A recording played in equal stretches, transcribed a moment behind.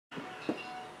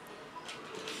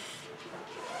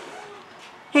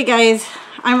Hey guys,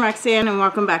 I'm Roxanne and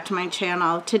welcome back to my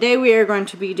channel. Today we are going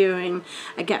to be doing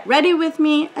a get ready with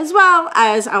me, as well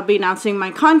as I'll be announcing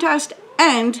my contest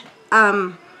and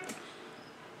how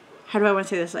do I want to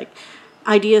say this, like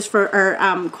ideas for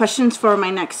or questions for my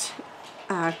next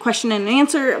question and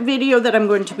answer video that I'm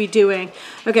going to be doing.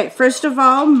 Okay, first of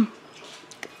all,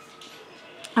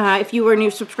 if you are a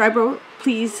new subscriber,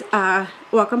 please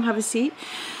welcome, have a seat.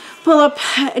 Pull up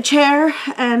a chair,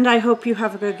 and I hope you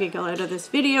have a good giggle out of this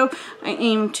video. I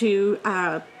aim to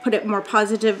put it more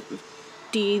positive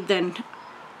than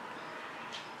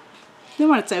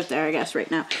what's out there, I guess,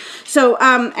 right now. So,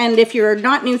 and if you're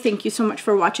not new, thank you so much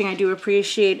for watching. I do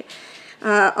appreciate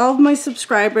all of my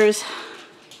subscribers,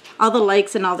 all the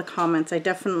likes and all the comments. I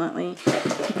definitely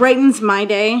brightens my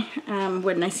day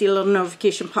when I see a little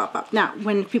notification pop up. Now,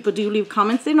 when people do leave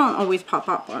comments, they don't always pop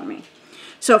up on me.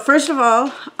 So first of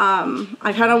all,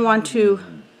 I kind of want to,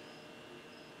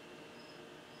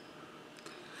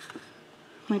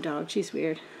 my dog, she's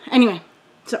weird. Anyway,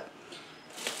 so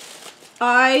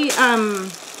I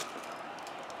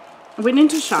went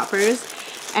into Shoppers,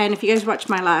 and if you guys watched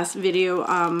my last video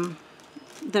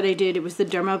that I did, it was the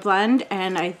Dermablem,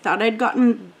 and I thought I'd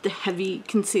gotten the heavy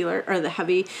concealer or the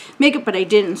heavy makeup, but I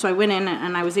didn't. So I went in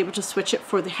and I was able to switch it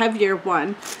for the heavier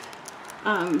one.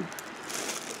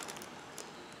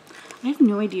 I have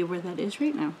no idea where that is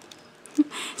right now.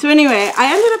 So anyway,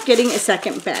 I ended up getting a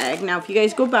second bag. Now, if you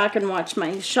guys go back and watch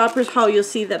my Shoppers haul, you'll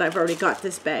see that I've already got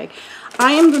this bag.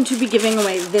 I am going to be giving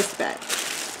away this bag.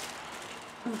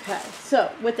 Okay,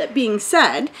 so with that being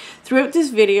said, throughout this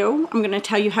video, I'm going to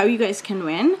tell you how you guys can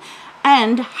win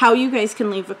and how you guys can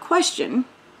leave a question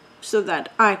so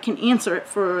that I can answer it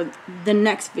for the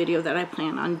next video that I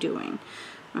plan on doing.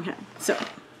 Okay, so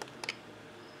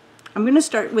I'm going to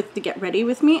start with the get ready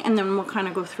with me, and then we'll kind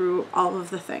of go through all of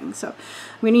the things. So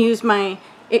I'm going to use my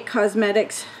It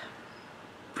Cosmetics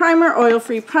primer,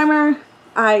 oil-free primer.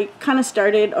 I kind of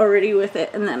started already with it,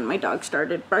 and then my dog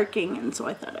started barking, and so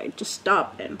I thought I'd just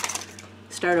stop and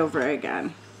start over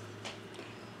again.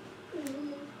 I'm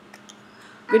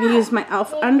going to use my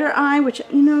e.l.f. under eye, which,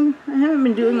 you know, I haven't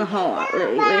been doing a whole lot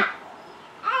lately.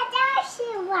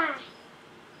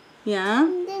 Yeah?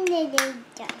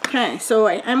 Okay, so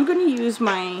I am going to use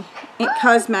my It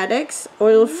Cosmetics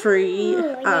oil-free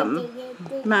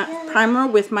matte primer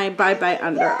with my Bye Bye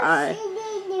Under Eye.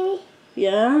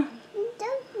 Yeah?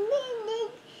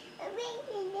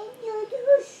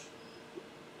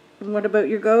 And what about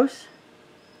your ghost?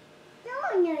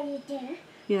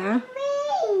 Yeah?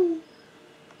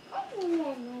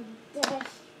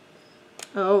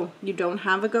 Oh, you don't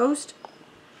have a ghost?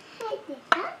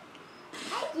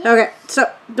 Okay,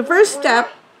 so the first step,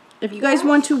 if you guys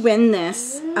want to win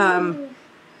this,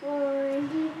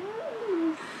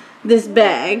 this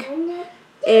bag,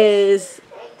 is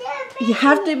you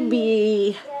have to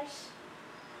be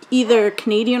either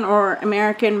Canadian or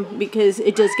American, because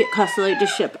it does get costly to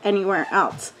ship anywhere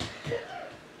else.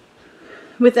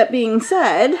 With that being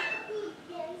said,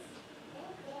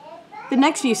 the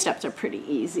next few steps are pretty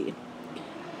easy.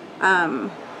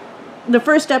 The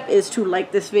first step is to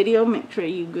like this video. Make sure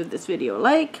you give this video a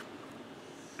like.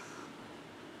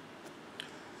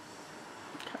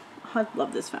 I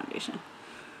love this foundation.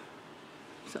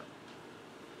 So,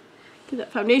 get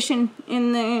that foundation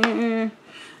in there.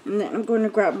 And then I'm going to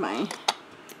grab my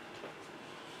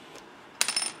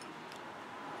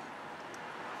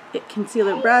It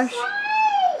concealer brush.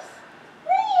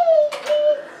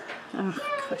 Oh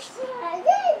gosh.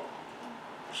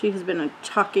 She has been a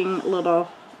talking little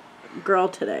girl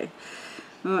today.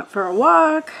 We went for a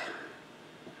walk,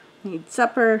 made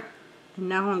supper, and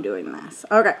now I'm doing this.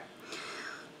 Okay.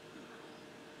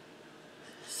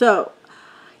 So,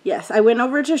 yes, I went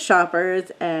over to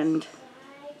Shoppers, and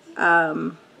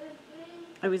I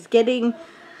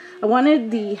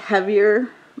wanted the heavier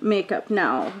makeup.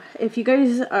 Now, if you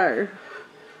guys are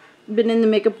been in the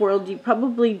makeup world, you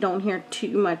probably don't hear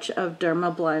too much of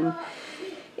Dermablem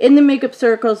in the makeup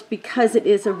circles, because it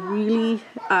is a really,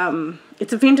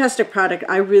 it's a fantastic product.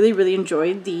 I really, really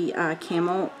enjoyed the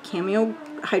Cameo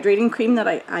Hydrating Cream that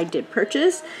I did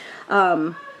purchase.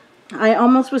 I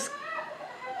almost was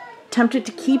tempted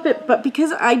to keep it, but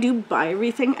because I do buy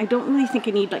everything, I don't really think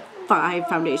I need like 5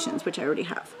 foundations, which I already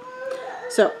have.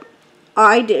 So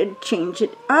I did change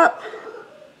it up.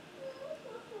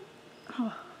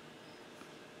 Oh.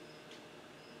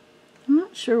 I'm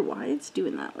not sure why it's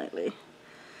doing that lately.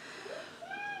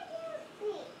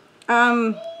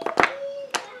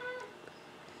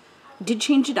 Did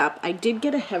change it up. I did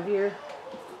get a heavier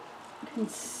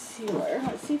concealer.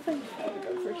 Let's see if I have it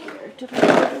over here. Did I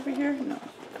have it over here? No.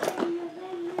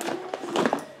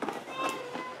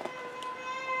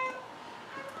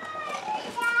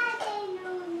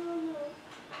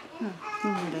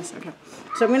 Okay,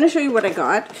 so I'm going to show you what I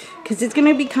got, because it's going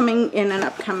to be coming in an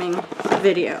upcoming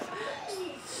video.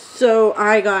 So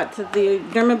I got the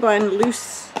Dermablem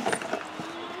loose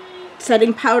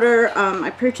setting powder.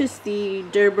 I purchased the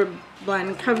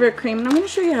Dermablem cover cream, and I'm going to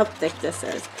show you how thick this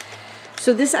is.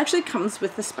 So this actually comes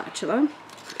with the spatula,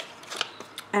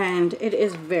 and it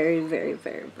is very, very,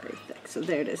 very, very thick. So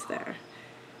there it is there.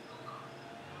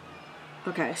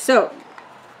 Okay, so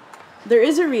there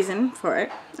is a reason for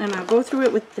it, and I'll go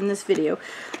through it in this video.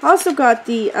 I also got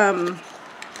the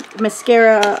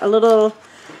mascara, a little,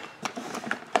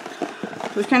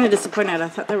 I was kind of disappointed. I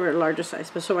thought they were a larger size,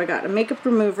 but so I got a makeup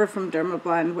remover from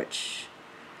Dermablem, which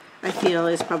I feel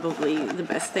is probably the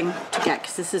best thing to get,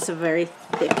 because this is a very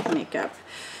thick makeup.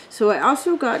 So I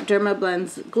also got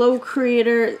Dermablem's Glow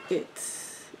Creator.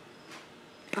 It's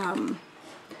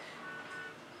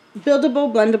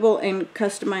buildable, blendable, and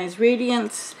customized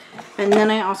radiance. And then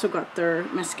I also got their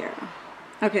mascara.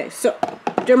 Okay, so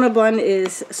Dermablem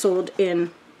is sold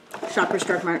in Shopper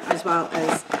Drug Mart as well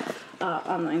as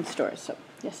online stores. So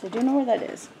yes, I do know where that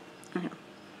is. Okay.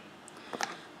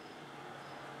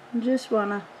 I just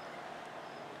wanna.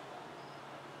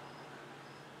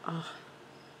 Oh.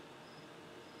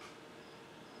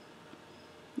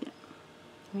 Yeah,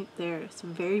 right there. It's a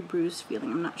very bruised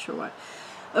feeling. I'm not sure why.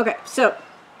 Okay, so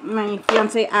my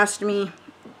fiance asked me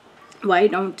why I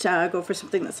don't go for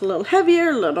something that's a little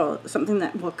heavier, something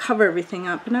that will cover everything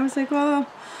up. And I was like, well,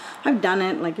 I've done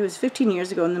it. Like, it was 15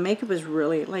 years ago, and the makeup was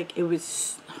really, like, it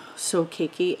was so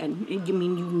cakey, and you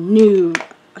knew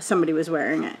somebody was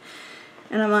wearing it.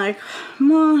 And I'm like,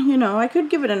 well, you know, I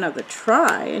could give it another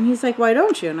try. And he's like, why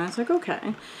don't you? And I was like,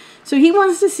 okay. So he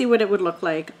wants to see what it would look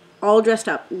like, all dressed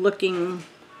up, looking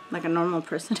like a normal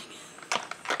person.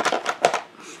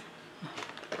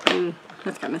 Ooh,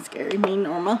 that's kind of scary. Me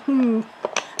normal.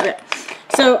 Okay,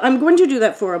 so I'm going to do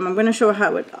that for him. I'm going to show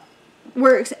how it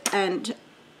works, and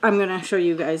I'm going to show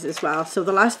you guys as well. So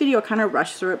the last video I kind of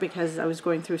rushed through it because I was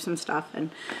going through some stuff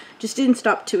and just didn't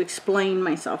stop to explain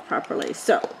myself properly.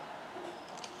 So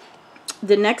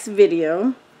the next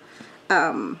video that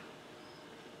I'm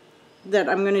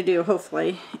going to do,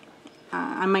 hopefully,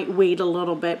 I might wait a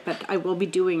little bit, but I will be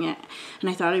doing it, and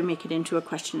I thought I'd make it into a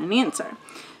question and answer.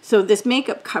 So this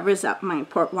makeup covers up my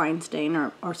port wine stain,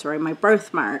 or sorry, my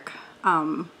birthmark.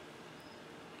 I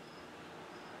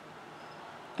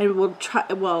will try,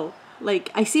 well, like,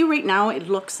 I see right now it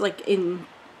looks like in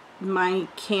my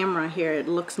camera here, it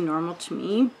looks normal to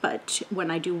me, but when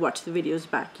I do watch the videos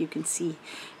back, you can see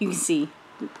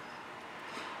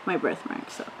my birthmark.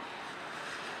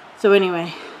 So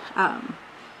anyway, yeah.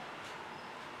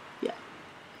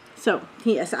 So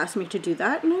he has asked me to do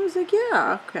that, and I was like,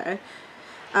 yeah, okay.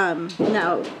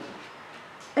 Now,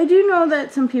 I do know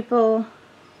that some people,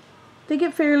 they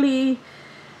get fairly,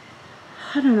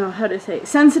 I don't know how to say,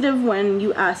 sensitive when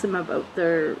you ask them about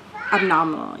their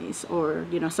abnormalities, or,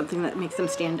 you know, something that makes them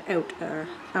stand out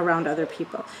around other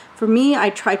people. For me,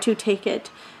 I try to take it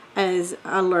as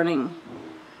a learning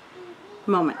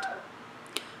moment.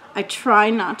 I try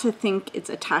not to think it's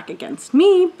attack against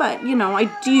me, but, you know,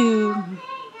 I do.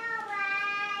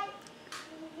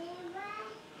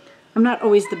 I'm not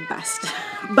always the best,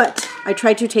 but I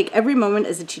try to take every moment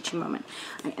as a teaching moment.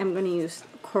 I am going to use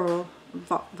Coral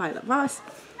Violet Voss.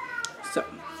 So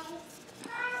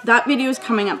that video is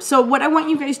coming up. So what I want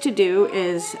you guys to do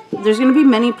is, there's going to be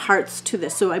many parts to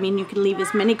this. So I mean, you can leave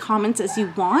as many comments as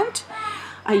you want.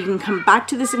 You can come back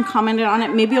to this and comment on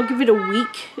it. Maybe I'll give it a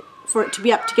week for it to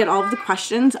be up to get all of the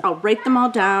questions. I'll write them all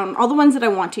down, all the ones that I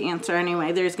want to answer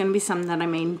anyway. There's going to be some that I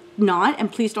may not,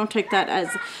 and please don't take that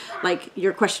as like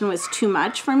your question was too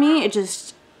much for me. It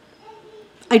just,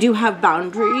 I do have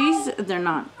boundaries. They're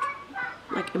not,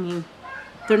 like, I mean,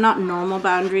 they're not normal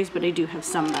boundaries, but I do have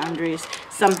some boundaries.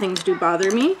 Some things do bother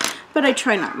me, but I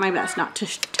try my best not to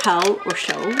tell or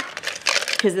show,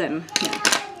 because then, yeah.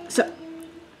 So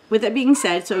with that being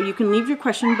said, so you can leave your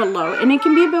question below, and it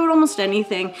can be about almost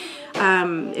anything.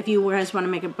 If you guys want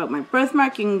to make it about my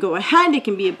birthmark, you can go ahead. It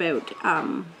can be about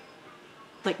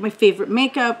like my favorite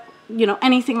makeup, you know,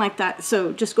 anything like that.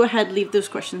 So just go ahead, leave those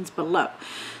questions below.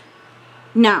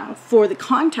 Now, for the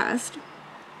contest,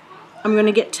 I'm going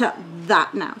to get to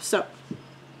that now. So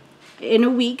in a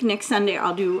week, next Sunday,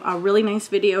 I'll do a really nice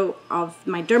video of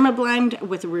my Dermablem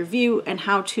with a review and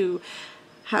how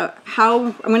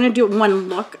I'm going to do it one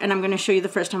look, and I'm going to show you the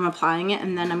first time applying it,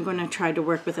 and then I'm going to try to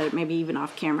work with it, maybe even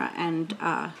off camera, and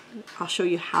I'll show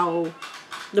you how,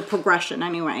 the progression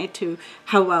anyway, to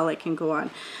how well it can go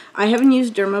on. I haven't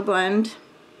used Dermablem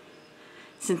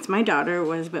since my daughter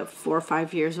was about 4 or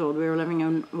 5 years old. We were living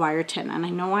in Wyerton, and I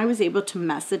know I was able to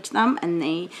message them, and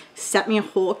they sent me a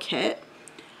whole kit.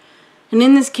 And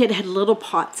in this kit had little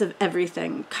pots of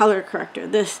everything, color corrector,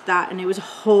 this, that, and it was a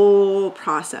whole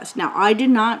process. Now, I did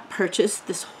not purchase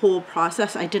this whole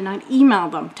process. I did not email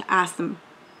them to ask them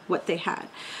what they had.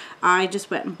 I just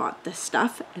went and bought this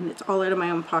stuff, and it's all out of my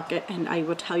own pocket, and I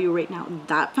will tell you right now,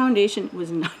 that foundation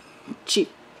was not cheap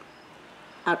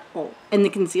at all. And the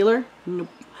concealer, nope.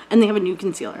 And they have a new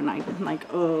concealer, and I'm like,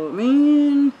 oh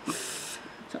man.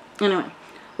 So anyway,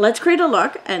 let's create a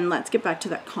look, and let's get back to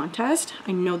that contest.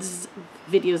 I know this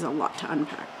video is a lot to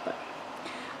unpack, but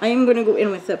I am going to go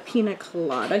in with the pina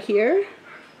colada here.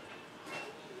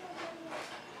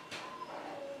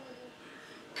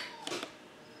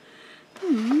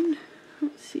 And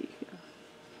let's see here.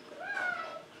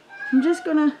 I'm just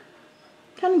going to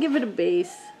kind of give it a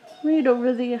base right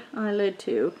over the eyelid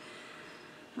too.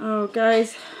 Oh,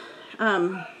 guys,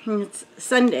 it's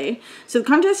Sunday, so the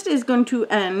contest is going to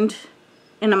end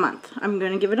in a month. I'm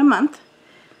going to give it a month.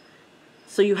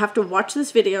 So you have to watch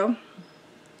this video,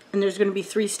 and there's going to be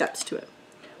 3 steps to it.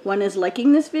 One is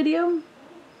liking this video.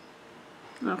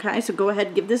 Okay, so go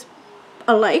ahead, give this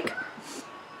a like.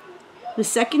 The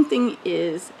second thing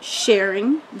is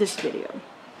sharing this video.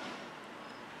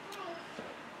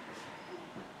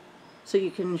 So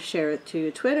you can share it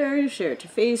to Twitter, share it to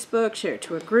Facebook, share it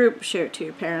to a group, share it to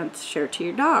your parents, share it to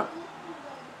your dog.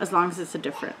 As long as it's a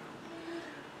different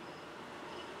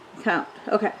account.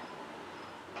 Okay.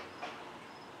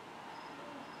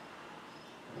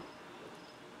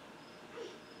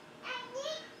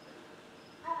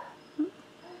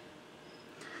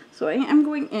 So I am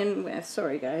going in with,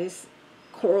 sorry guys,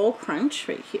 Coral Crunch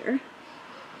right here.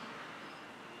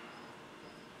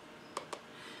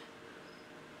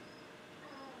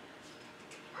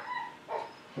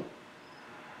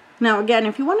 Now again,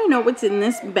 if you want to know what's in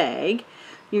this bag,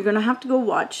 you're going to have to go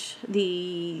watch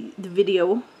the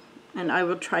video, and I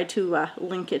will try to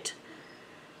link it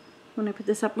when I put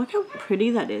this up. Look how pretty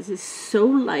that is. It's so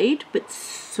light, but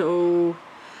so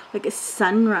like a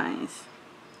sunrise.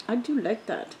 I do like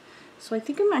that. So I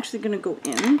think I'm actually going to go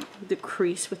in with the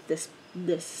crease with this.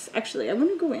 Actually, I'm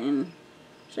going to go in.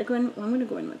 Should I go in? Well, I'm going to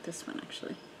go in with this one,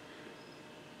 actually.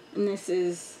 And this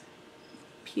is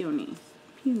Peony.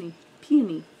 Peony.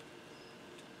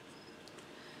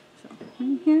 So,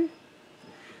 right here.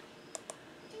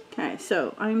 Okay,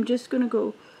 so I'm just going to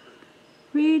go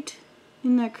right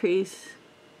in that crease.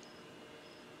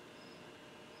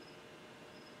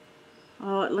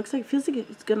 Oh, it looks like, it feels like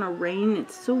it's going to rain.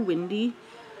 It's so windy.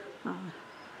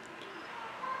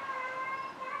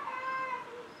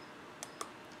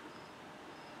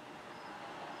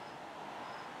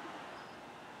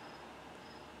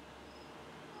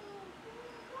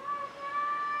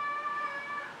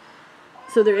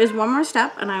 So there is one more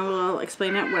step, and I will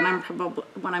explain it when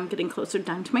I'm getting closer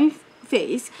down to my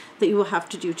face, that you will have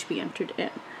to do to be entered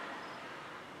in.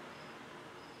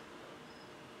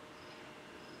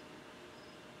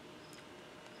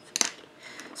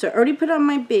 So I already put on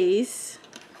my base,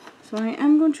 so I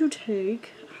am going to take,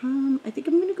 I think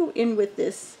I'm going to go in with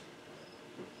this.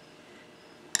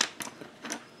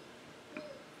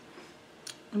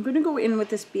 I'm going to go in with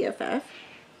this BFF.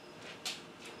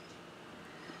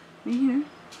 Right here.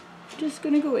 Just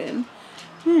going to go in,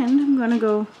 and I'm going to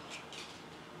go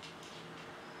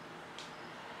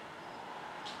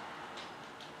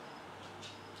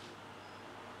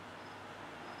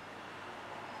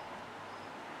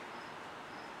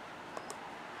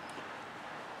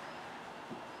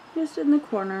just in the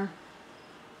corner.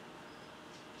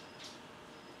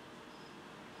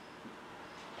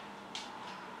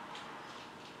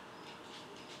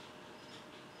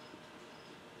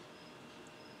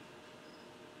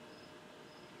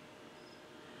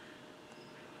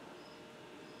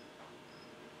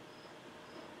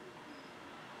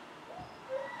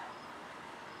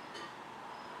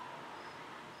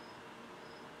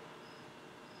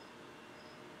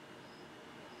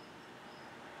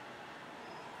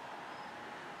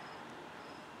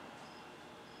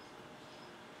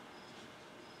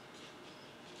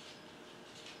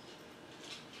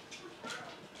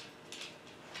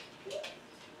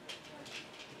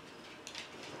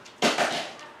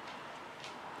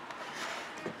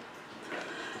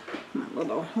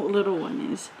 Little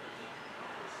one is.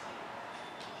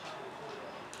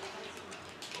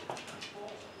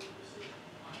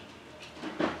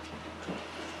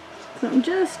 So I'm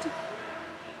just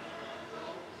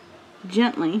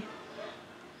gently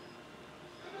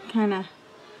kind of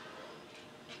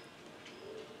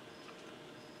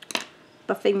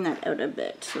buffing that out a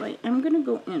bit. So I am going to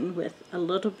go in with a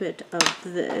little bit of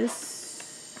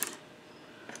this.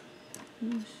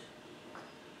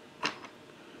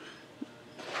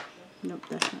 Nope,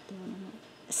 that's not the one I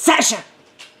want. Sasha!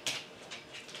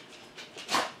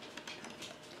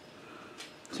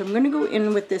 So I'm going to go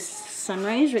in with this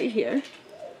Sunrise right here.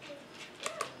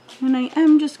 And I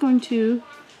am just going to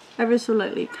ever so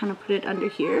lightly kind of put it under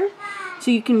here. So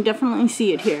you can definitely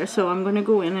see it here. So I'm going to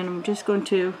go in and I'm just going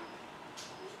to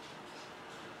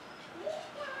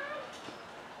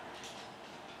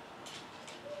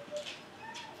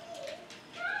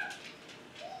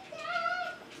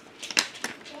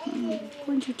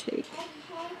take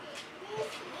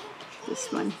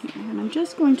this one here and I'm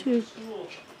just going to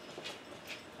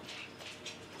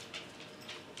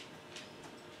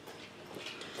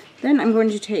then I'm going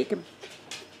to take I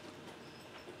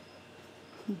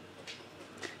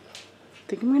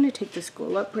think I'm going to take this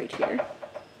gold up right here,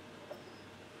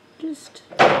 just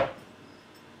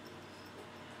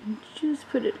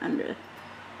put it under.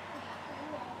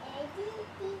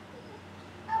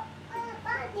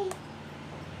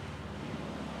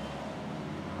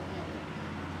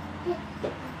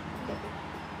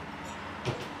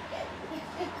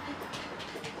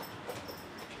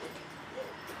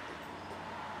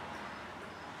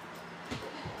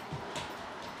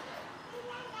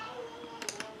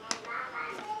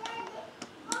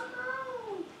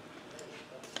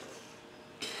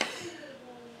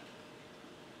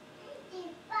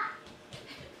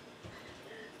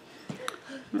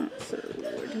 So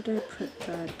where did I put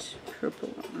that purple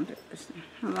one?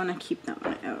 I want to keep that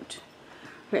one out.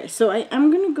 Okay, so I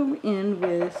am going to go in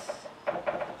with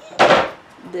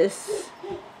this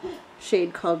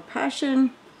shade called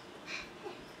Passion.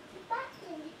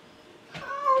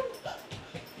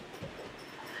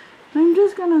 I'm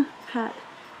just going to pat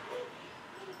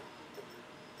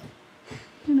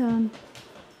it on.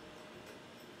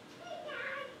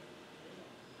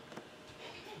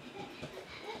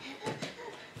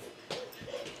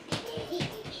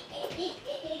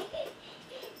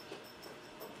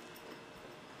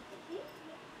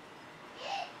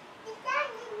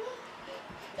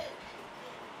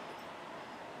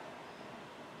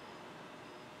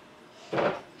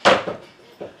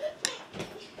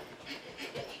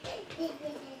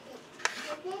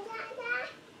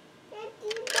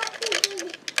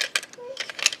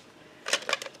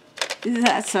 Is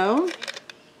that so? Did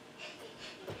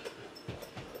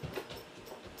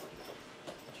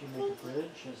you make a bridge?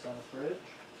 Is that a bridge?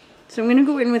 So I'm going to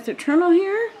go in with Eternal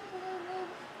here.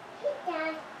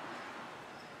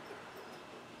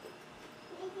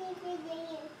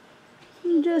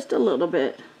 Just a little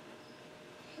bit.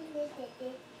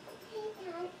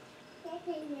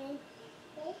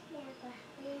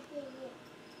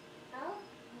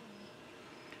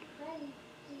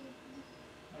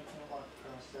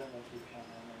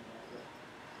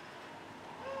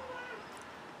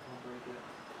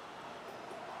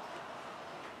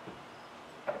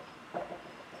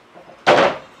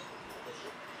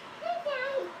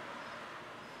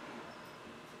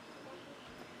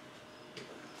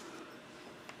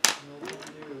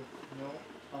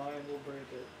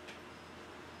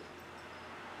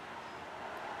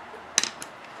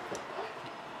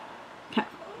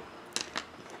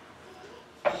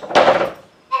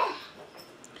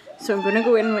 So I'm going to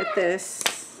go in with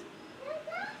this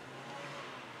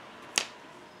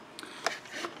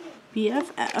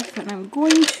BFF and I'm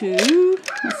going to,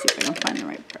 let's see if I can find the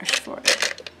right brush for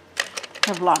it.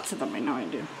 I have lots of them, I know I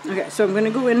do. Okay, so I'm going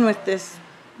to go in with this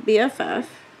BFF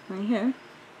right here.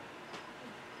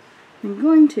 I'm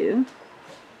going to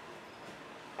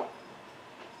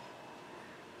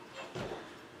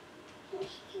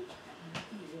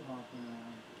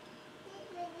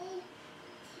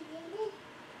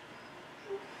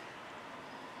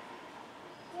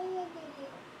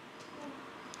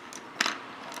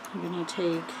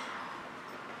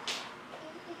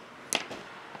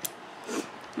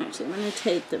I'm going to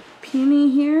take the peony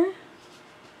here,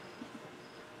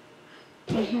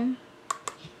 right here,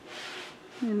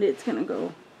 and it's going to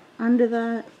go under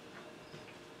that.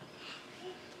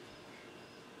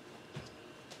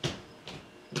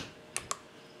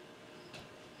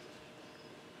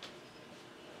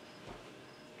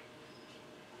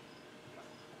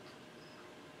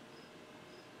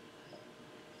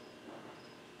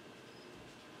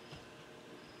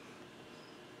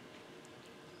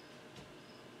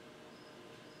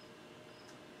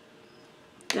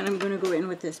 Then I'm going to go in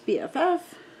with this BFF.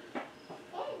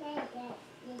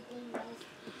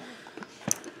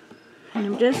 And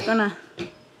I'm just going to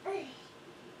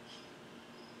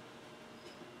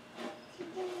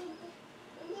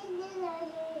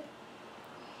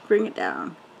bring it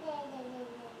down.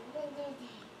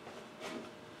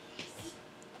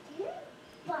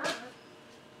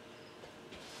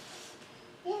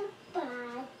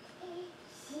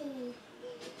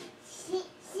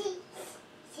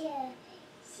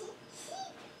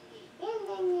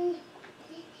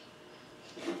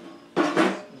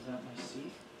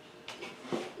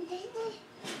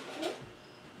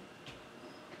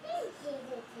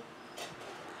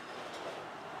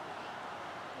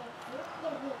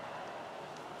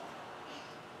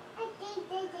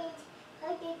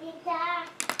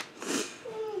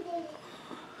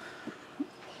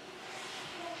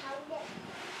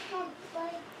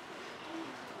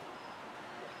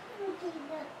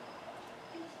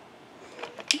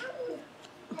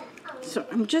 So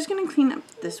I'm just going to clean up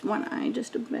this one eye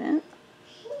just a bit.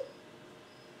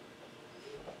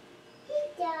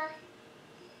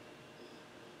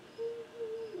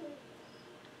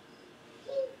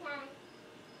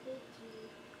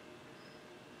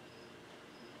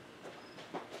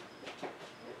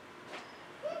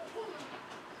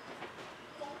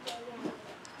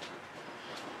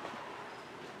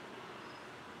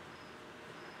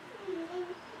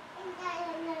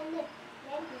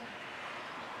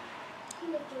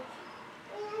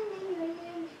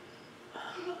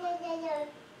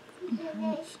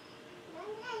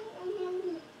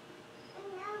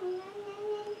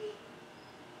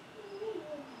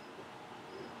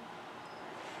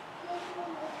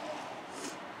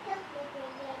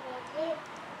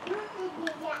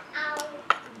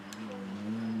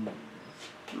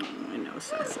 I know,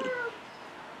 sassy.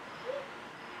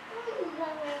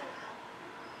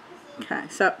 Okay,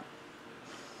 so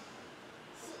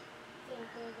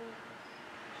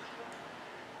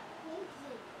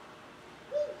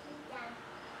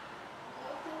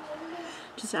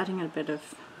just adding a bit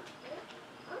of,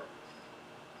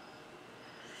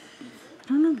 I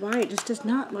don't know why, it just does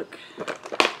not look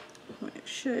what it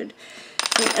should.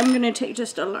 So I'm going to take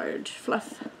just a large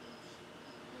fluff.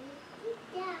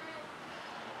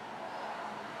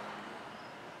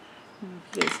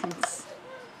 You guys can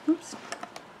oops.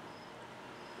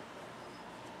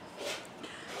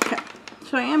 Okay,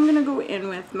 so I am going to go in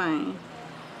with my,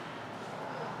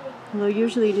 well, I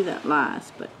usually do that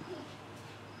last, but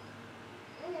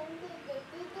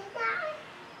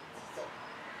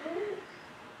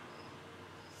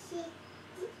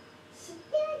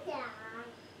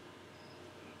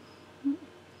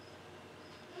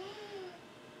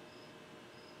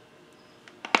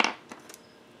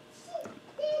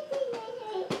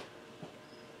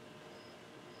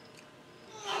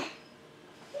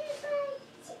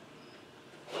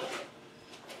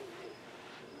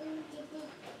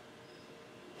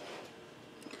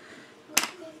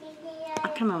I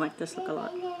kind of like this look a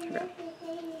lot. Okay.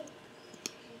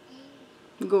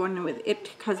 Going with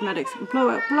It Cosmetics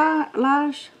Blowout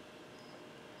Lash.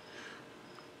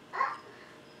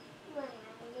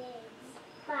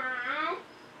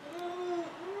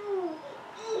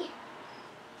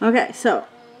 Okay, so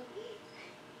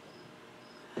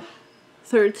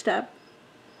third step.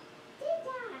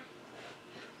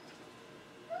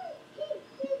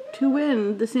 To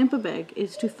win the sample bag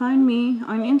is to find me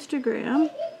on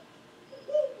Instagram.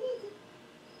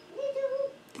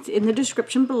 It's in the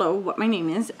description below what my name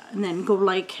is, and then go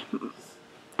like,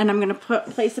 and I'm gonna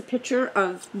place a picture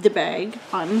of the bag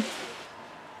on.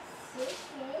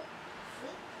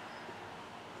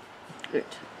 Good.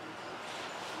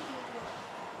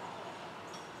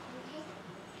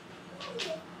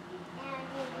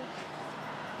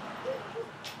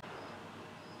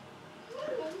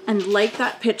 And like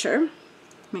that picture.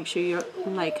 Make sure you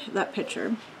like that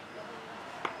picture.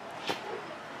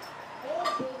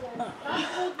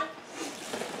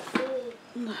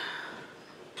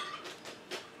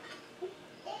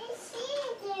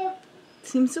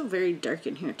 Seems so very dark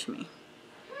in here to me.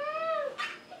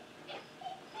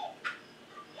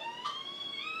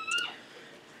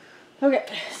 Okay,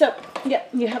 so yeah,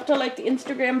 you have to like the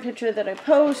Instagram picture that I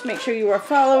post. Make sure you are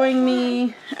following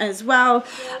me as well.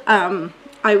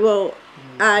 I will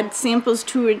add samples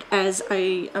to it as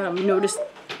I notice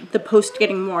the post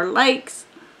getting more likes.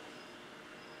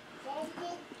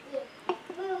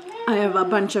 I have a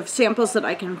bunch of samples that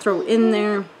I can throw in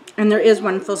there. And there is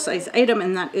one full-size item,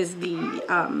 and that is the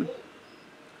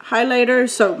highlighter.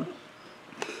 So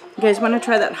you guys want to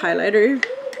try that highlighter,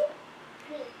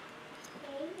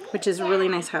 which is a really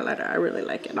nice highlighter. I really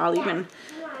like it. I'll even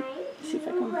see if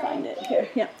I can find it here.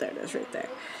 Yep, there it is right there.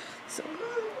 So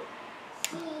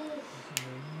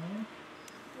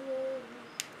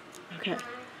okay.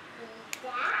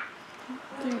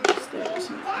 There's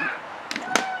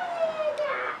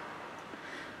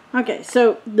okay,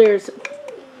 so there's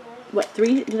what,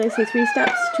 3? Did I say 3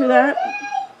 steps to that?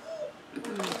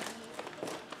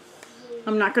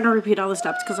 I'm not going to repeat all the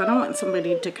steps because I don't want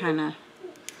somebody to kind of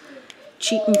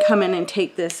cheat and come in and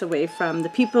take this away from the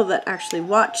people that actually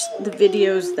watch the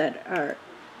videos that are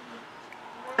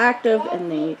active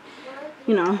and they,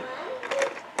 you know.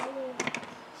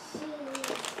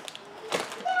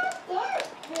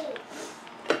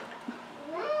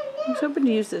 I was hoping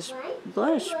to use this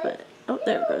blush, but oh,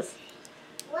 there it goes.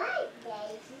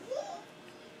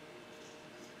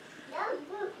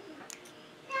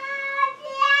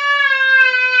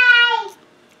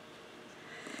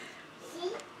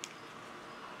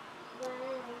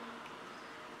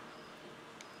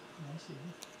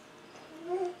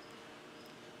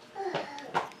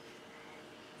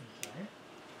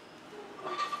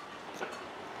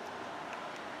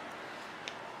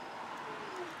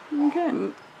 Okay,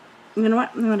 you know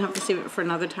what? I'm gonna have to save it for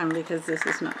another time because this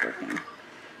is not working.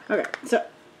 Okay, so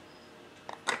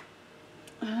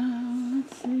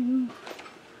let's see.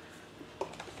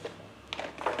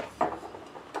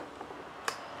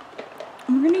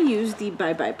 We're gonna use the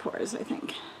Bye Bye Pores, I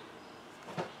think.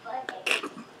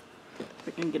 If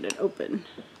I can get it open.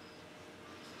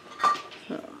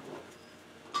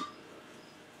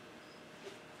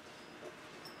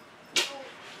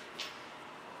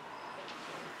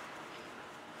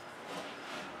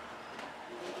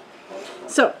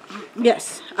 So,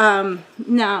 yes.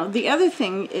 Now, the other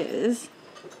thing is,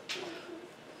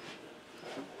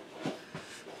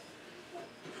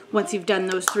 once you've done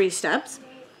those 3 steps,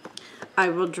 I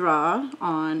will draw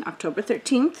on October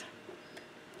 13th.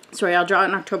 Sorry, I'll draw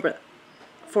on October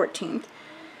 14th.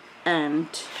 And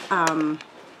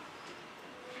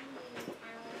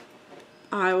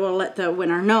I will let the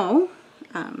winner know.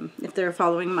 If they're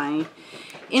following my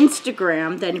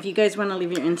Instagram, then if you guys want to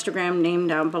leave your Instagram name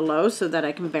down below so that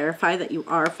I can verify that you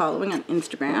are following on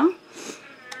Instagram.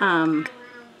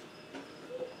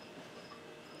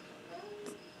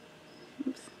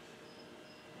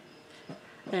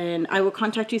 And I will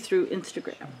contact you through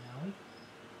Instagram.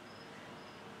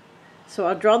 So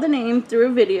I'll draw the name through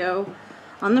a video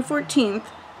on the 14th,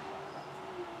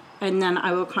 and then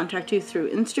I will contact you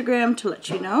through Instagram to let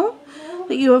you know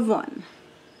that you have won.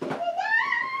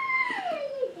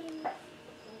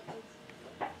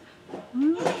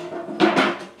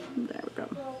 There we go.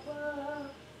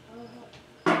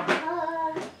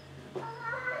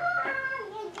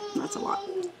 That's a lot.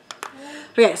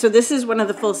 Okay, so this is one of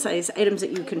the full-size items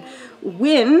that you can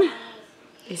win.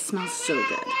 It smells so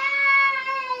good.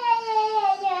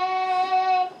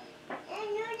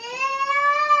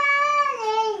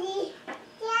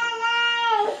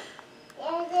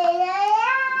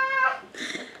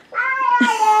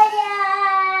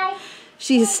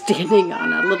 She's standing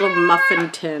on a little muffin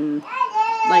tin,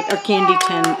 like a candy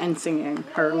tin, and singing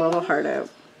her little heart out.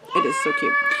 It is so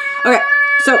cute. Okay,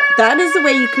 so that is the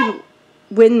way you can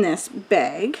win this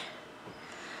bag.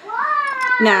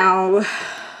 Now,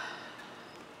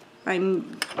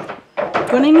 I'm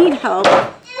going to need help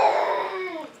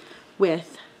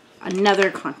with another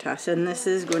contest, and this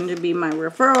is going to be my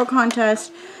referral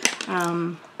contest.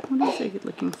 What is I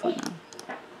looking for now?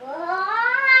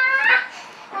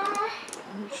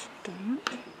 There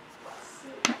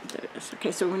it is.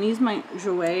 Okay, so we're going to use my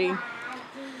Jouer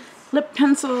lip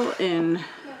pencil in,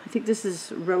 I think this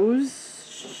is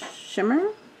Rose Shimmer.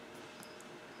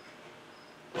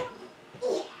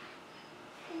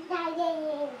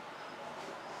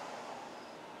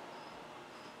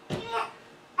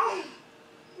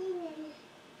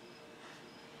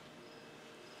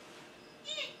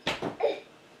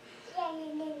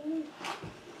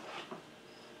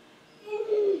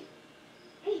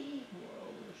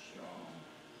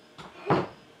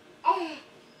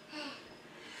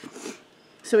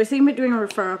 So we're thinking about doing a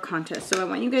referral contest. So I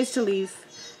want you guys to leave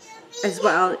as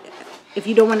well. If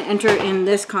you don't want to enter in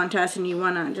this contest and you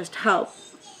want to just help,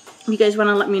 you guys want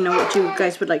to let me know what you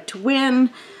guys would like to win.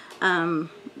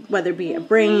 Whether it be a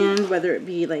brand, whether it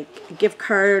be like a gift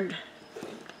card,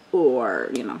 or,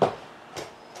 you know.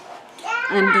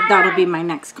 And that'll be my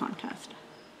next contest.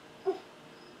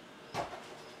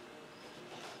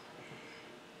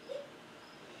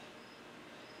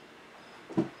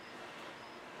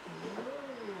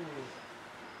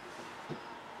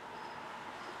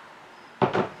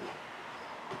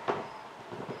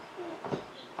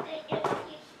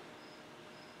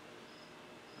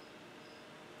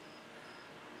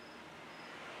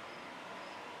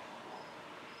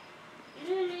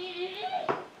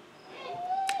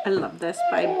 I love this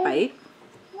by Bite.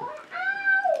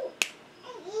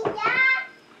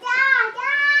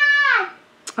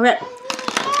 Okay.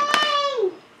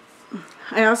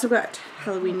 I also got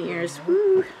Halloween ears.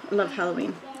 Woo, I love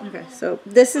Halloween. Okay, so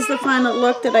this is the final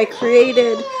look that I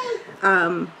created.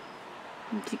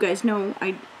 You guys know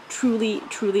I truly,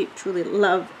 truly, truly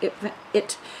love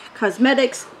it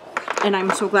Cosmetics, and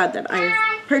I'm so glad that I've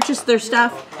purchased their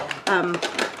stuff.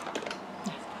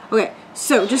 Okay,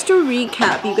 so just to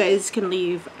recap, you guys can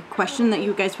leave a question that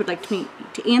you guys would like me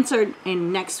to answer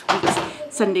in next week's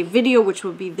Sunday video, which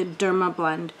will be the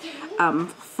Dermablem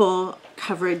full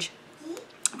coverage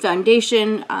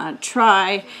foundation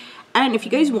try. And if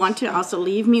you guys want to also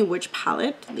leave me which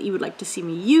palette that you would like to see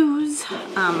me use,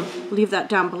 leave that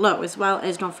down below, as well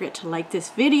as don't forget to like this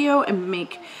video and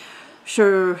make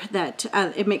sure that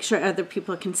other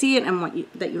people can see it and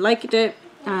that you liked it.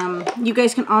 You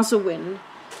guys can also win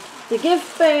the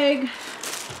gift bag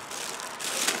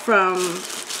from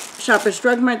Shopper's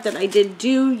Drug Mart that I did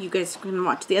do. You guys can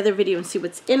watch the other video and see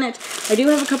what's in it. I do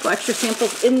have a couple extra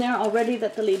samples in there already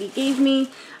that the lady gave me,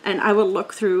 and I will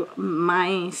look through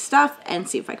my stuff and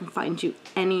see if I can find you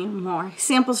any more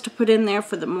samples to put in there.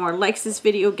 For the more likes this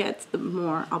video gets, the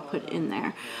more I'll put in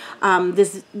there.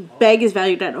 This bag is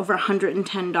valued at over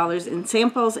 $110 in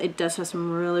samples. It does have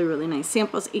some really, really nice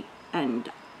samples,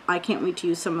 and I can't wait to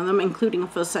use some of them, including a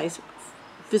full-size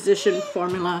Physician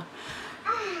Formula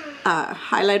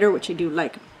highlighter, which I do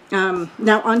like.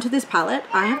 Now onto this palette.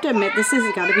 I have to admit, this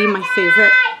has got to be my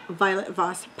favorite Violet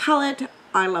Voss palette.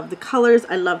 I love the colors.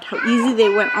 I loved how easy they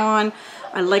went on.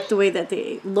 I like the way that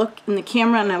they look in the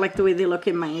camera, and I like the way they look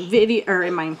in my video, or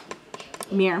in my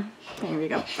mirror. There we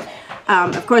go.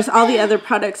 Of course, all the other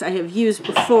products I have used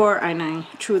before, and I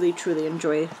truly, truly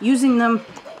enjoy using them.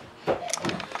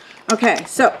 Okay,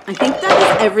 so I think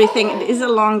that is everything. It is a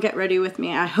long get ready with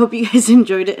me. I hope you guys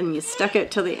enjoyed it and you stuck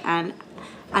it till the end.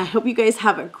 I hope you guys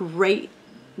have a great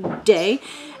day.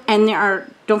 And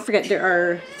don't forget, there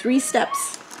are 3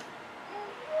 steps.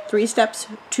 3 steps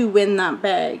to win that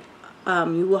bag.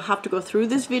 You will have to go through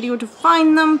this video to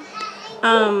find them.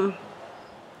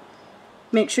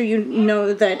 Make sure you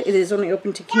know that it is only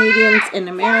open to Canadians and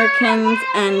Americans,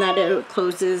 and that it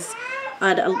closes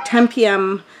at 10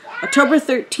 p.m. October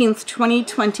 13th,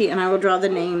 2020, and I will draw the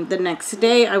name the next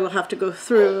day. I will have to go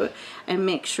through and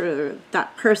make sure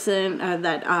that person,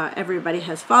 that everybody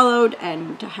has followed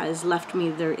and has left me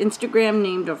their Instagram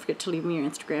name. Don't forget to leave me your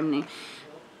Instagram name.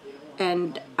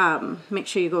 And make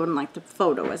sure you go and like the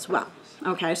photo as well.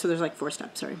 Okay, so there's like 4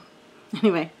 steps, sorry.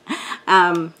 Anyway,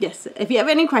 yes, if you have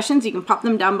any questions, you can pop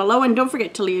them down below. And don't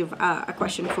forget to leave a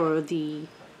question for the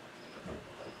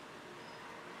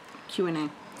Q&A.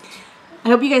 I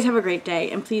hope you guys have a great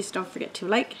day, and please don't forget to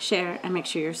like, share, and make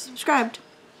sure you're subscribed.